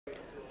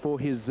for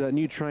his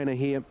new trainer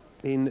here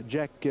in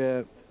Jack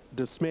De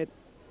Smet.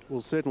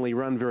 Will certainly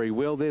run very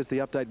well. There's the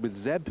update with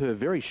Zabper,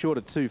 very short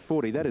at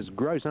 240. That is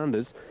gross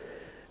unders.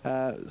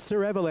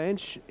 Sir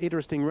Avalanche,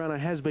 interesting runner,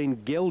 has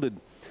been gelded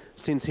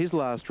since his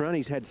last run.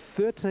 He's had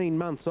 13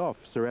 months off,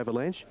 Sir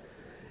Avalanche,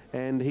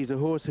 and he's a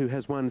horse who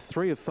has won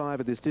 3 of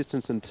 5 at this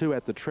distance and 2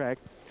 at the track.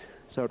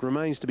 So it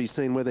remains to be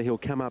seen whether he'll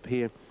come up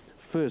here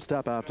first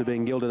up after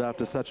being gelded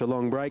after such a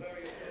long break.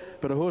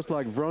 But a horse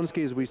like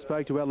Vronsky, as we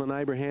spoke to Alan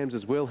Abrahams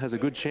as well, has a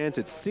good chance.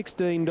 It's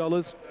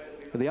 $16.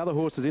 The other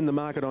horses in the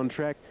market on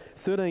track.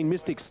 13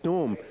 Mystic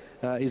Storm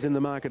is in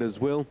the market as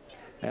well.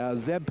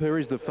 Zabper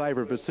is the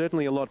favourite, but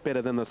certainly a lot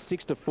better than the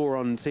 6-4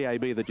 on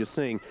TAB that you're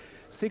seeing.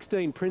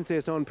 16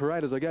 Princess on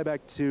Parade. As I go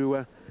back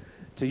to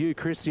you,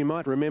 Chris, you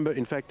might remember,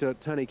 in fact,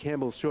 Tony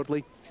Campbell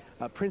shortly.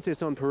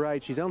 Princess on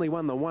Parade, she's only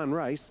won the one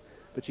race,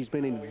 but she's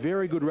been in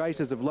very good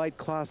races of late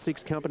Class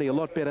 6 company, a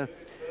lot better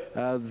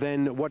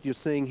than what you're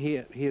seeing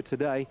here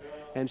today.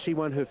 And she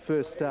won her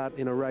first start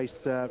in a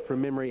race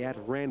from memory at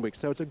Randwick.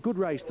 So it's a good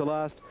race, the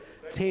last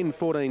 10,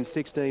 14,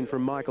 16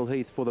 from Michael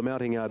Heath for the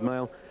Mounting Yard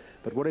Mail.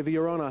 But whatever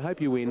you're on, I hope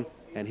you win.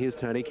 And here's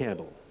Tony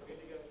Campbell.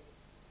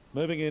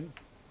 Moving in.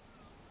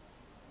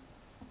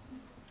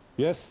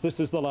 Yes,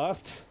 this is the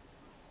last.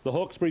 The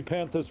Hawkesbury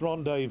Panthers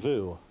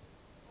Rendezvous.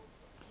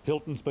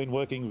 Hilton's been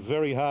working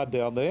very hard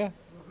down there.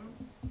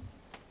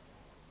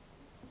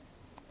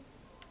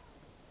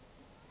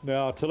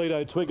 Now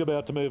Toledo Twig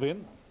about to move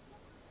in.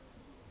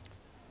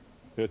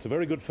 It's a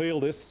very good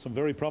field, this. Some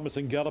very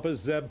promising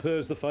gallopers.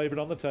 Zabper's the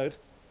favourite on the tote.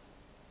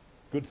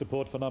 Good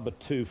support for number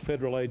 2,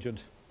 Federal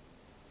Agent.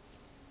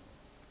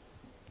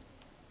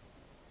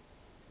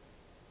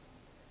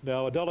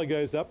 Now a dollar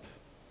goes up.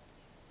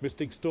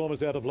 Mystic Storm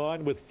is out of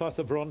line with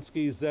Fusser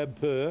Vronsky,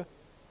 Zabper,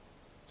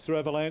 Sir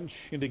Avalanche,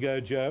 Indigo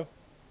Joe.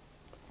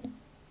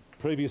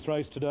 Previous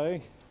race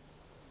today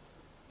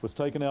was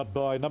taken out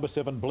by number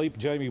 7 Bleep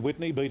Jamie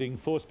Whitney, beating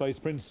 4 Space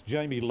Prince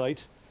Jamie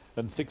Late,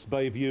 and 6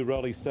 Bayview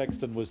Rolly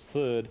Saxton was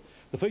third.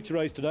 The feature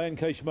race today, in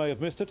case you may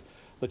have missed it,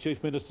 the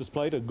Chief Minister's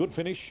Plate, a good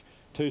finish.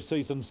 2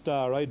 Season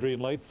Star Adrian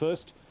Late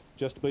first,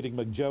 just beating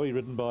McJoey,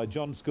 ridden by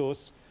John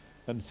Scourse,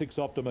 and 6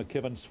 Optima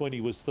Kevin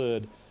Sweeney was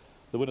third.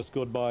 The winner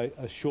scored by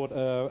a short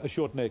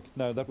neck.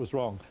 No, that was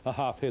wrong. A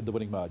half head, the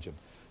winning margin.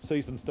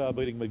 Season Star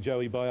beating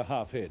McJoey by a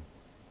half head.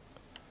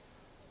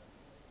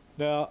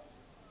 Now,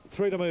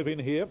 3 to move in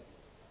here.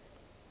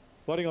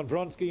 Waiting on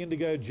Vronsky,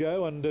 Indigo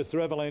Joe, and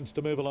Sir Avalanche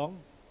to move along.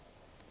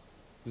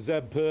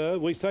 Zabper,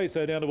 we say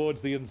so down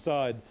towards the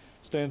inside,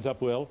 stands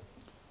up well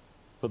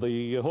for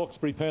the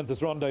Hawkesbury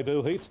Panthers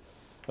Rendezvous heat.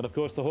 And of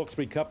course the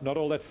Hawkesbury Cup not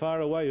all that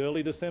far away,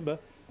 early December.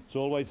 It's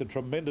always a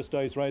tremendous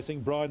day's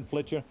racing. Brian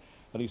Fletcher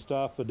and his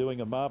staff are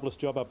doing a marvellous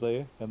job up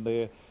there, and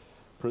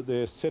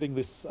they're setting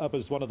this up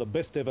as one of the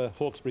best ever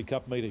Hawkesbury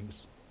Cup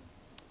meetings.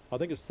 I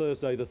think it's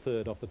Thursday the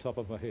 3rd off the top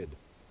of my head.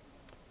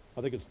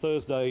 I think it's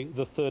Thursday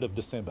the 3rd of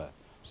December.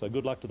 So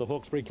good luck to the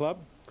Hawkesbury Club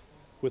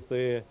with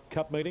their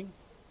cup meeting.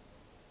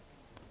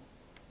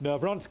 Now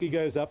Vronsky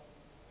goes up.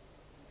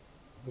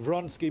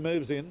 Vronsky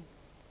moves in.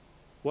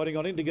 Waiting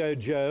on Indigo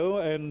Joe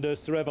and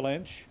Sir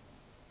Avalanche.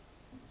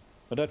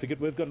 And don't forget,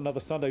 we've got another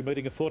Sunday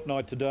meeting, a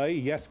fortnight today,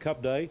 Yas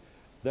Cup Day.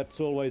 That's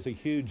always a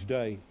huge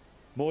day.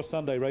 More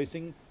Sunday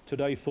racing,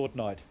 today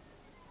fortnight.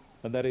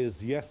 And that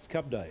is Yas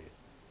Cup Day.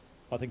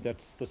 I think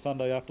that's the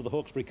Sunday after the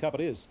Hawkesbury Cup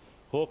it is.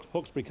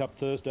 Hawkesbury Cup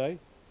Thursday,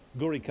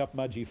 Goori Cup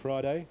Mudgee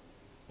Friday,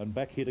 and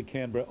back here to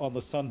Canberra on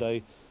the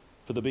Sunday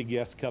for the big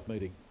Yas Cup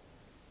meeting.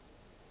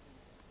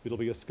 It'll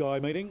be a Sky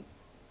meeting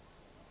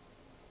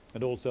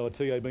and also a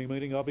TAB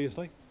meeting,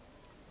 obviously.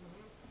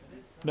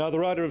 Now the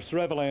rider of Sir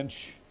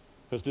Avalanche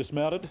has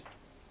dismounted.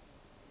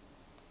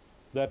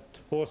 That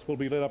horse will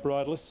be led up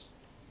riderless.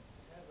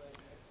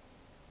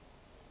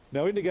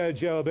 Now Indigo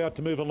Joe about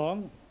to move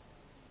along.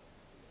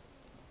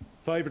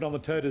 Favourite on the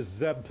tote is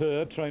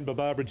Zabper, trained by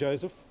Barbara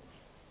Joseph.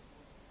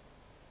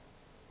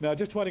 Now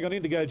just waiting on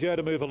Indigo Joe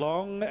to move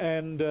along,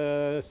 and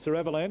Sir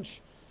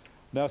Avalanche.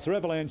 Now Sir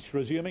Avalanche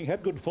resuming,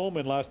 had good form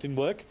in last in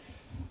work,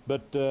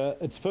 but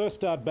its first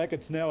start back,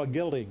 it's now a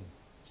gelding.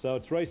 So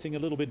it's racing a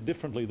little bit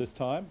differently this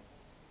time.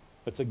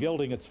 It's a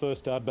gelding, its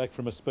first start back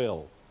from a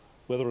spell.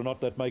 Whether or not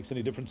that makes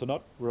any difference or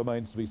not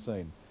remains to be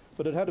seen.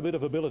 But it had a bit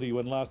of ability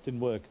when last in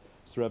work.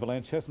 Sir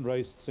Avalanche hasn't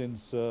raced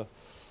since,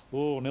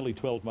 nearly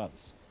 12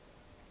 months.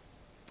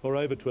 Or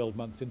over 12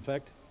 months, in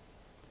fact.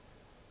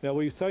 Now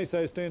we say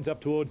so stands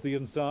up towards the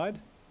inside.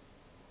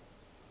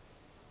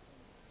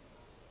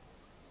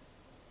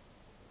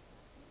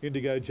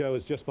 Indigo Joe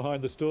is just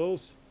behind the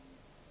stalls.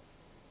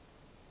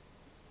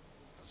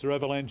 Sir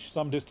Avalanche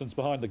some distance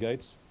behind the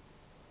gates.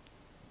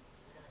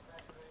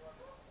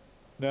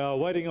 Now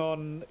waiting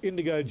on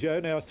Indigo Joe.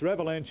 Now Sir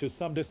Avalanche is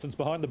some distance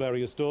behind the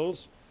barrier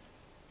stalls.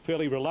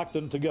 Fairly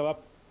reluctant to go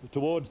up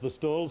towards the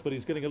stalls, but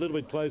he's getting a little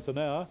bit closer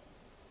now.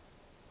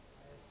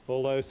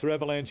 Although Sir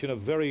Avalanche in a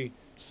very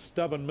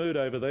stubborn mood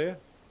over there.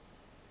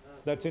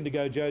 That's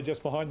Indigo Joe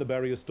just behind the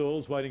barrier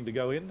stalls, waiting to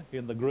go in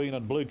the green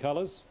and blue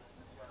colours.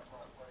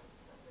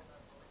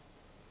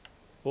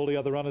 All the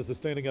other runners are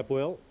standing up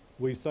well.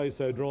 We say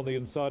so drawn the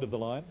inside of the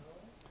line.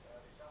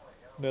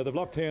 Now they've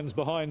locked hands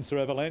behind Sir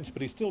Avalanche,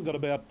 but he's still got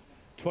about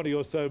 20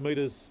 or so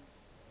metres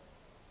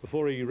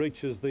before he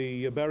reaches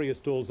the barrier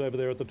stalls over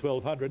there at the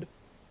 1200.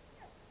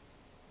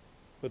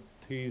 But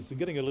he's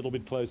getting a little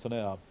bit closer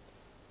now.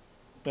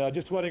 Now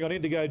just waiting on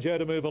Indigo Joe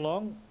to move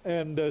along,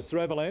 and Sir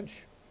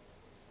Avalanche.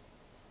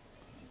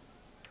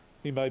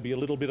 He may be a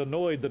little bit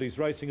annoyed that he's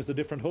racing as a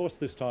different horse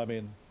this time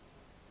in.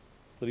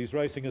 That he's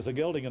racing as a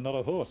gelding and not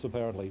a horse,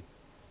 apparently.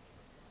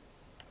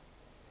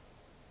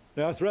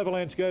 Now Sir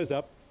Avalanche goes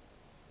up.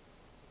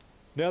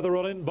 Now they're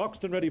all in,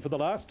 boxed and ready for the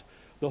last.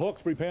 The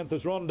Hawkesbury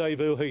Panthers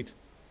Rendezvous Heat.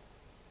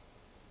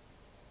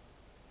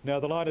 Now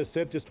the line is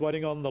set, just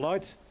waiting on the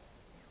light.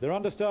 They're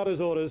under starters'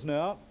 orders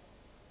now.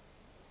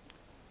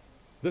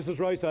 This is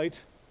race 8.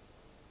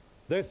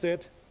 They're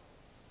set.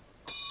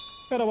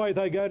 And away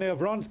they go now.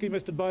 Vronsky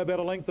missed it by about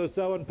a length or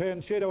so, and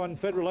Panchetto and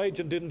Federal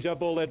Agent didn't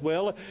jump all that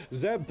well.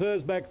 Zab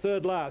Purr's back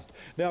third last.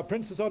 Now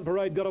Princess on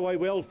Parade got away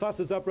well. Fuss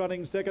is up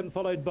running second,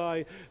 followed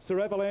by Sir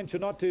Avalanche,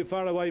 and not too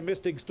far away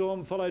Mystic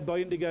Storm, followed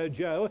by Indigo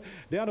Joe.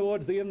 Down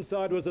towards the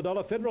inside was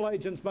 $1. Federal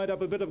Agent's made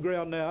up a bit of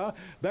ground now.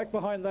 Back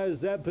behind those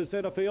Zab per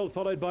centre field,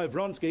 followed by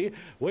Vronsky.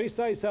 We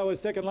Say So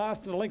is second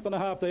last and a length and a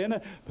half then.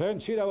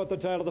 Panchetto at the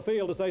tail of the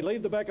field as they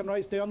leave the back and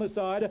race down the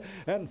side.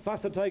 And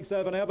Fusser takes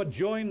over now, but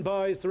joined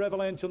by Sir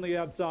Avalanche on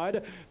the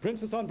outside.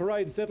 Princess on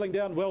Parade settling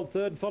down well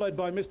third, followed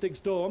by Mystic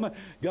Storm.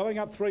 Going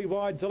up 3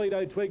 wide,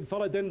 Toledo Twig,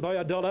 followed then by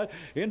 $1.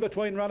 In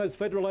between runners,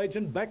 Federal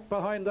Agent. Back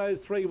behind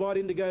those 3 wide,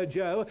 Indigo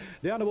Joe.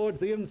 Down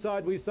towards the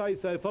inside, We Say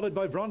So, followed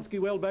by Vronsky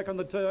well back on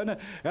the turn.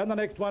 And the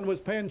next one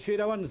was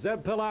Panchetto and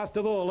Zab last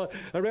of all.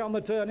 Around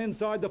the turn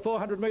inside the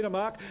 400-metre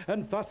mark.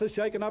 And Fuss is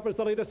shaken up as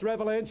the leader, Sir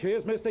Avalanche.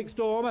 Here's Mystic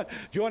Storm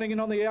joining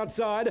in on the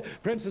outside.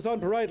 Princess on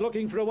Parade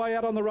looking for a way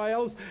out on the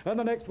rails. And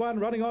the next one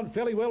running on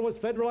fairly well was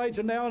Federal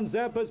Agent now, and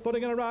Zab is putting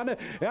in a run.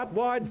 Out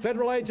wide,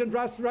 Federal Agent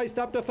raced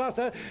up to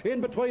Fusser.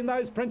 In between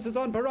those, Princess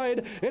on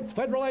Parade. It's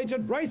Federal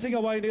Agent racing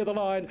away near the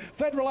line.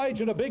 Federal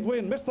Agent, a big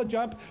win, missed the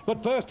jump,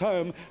 but first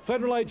home.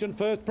 Federal Agent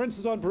first,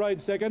 Princess on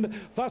Parade second,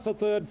 Fusser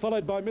third,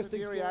 followed by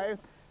Mystic Storm.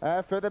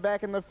 Further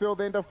back in the field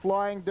then to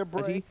Flying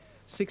Debris.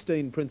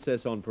 16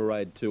 Princess on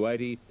Parade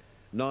 280,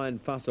 9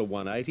 Fusser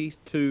 180,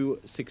 2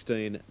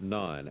 16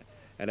 9.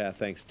 And our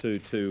thanks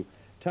to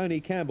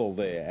Tony Campbell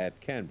there at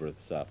Canberra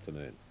this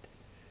afternoon.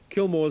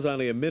 Kilmore's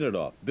only a minute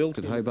off. Built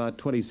at Hobart,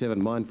 27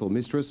 Mindful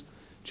Mistress.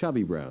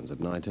 Chubby Browns at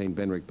 19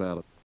 Benrick Bale.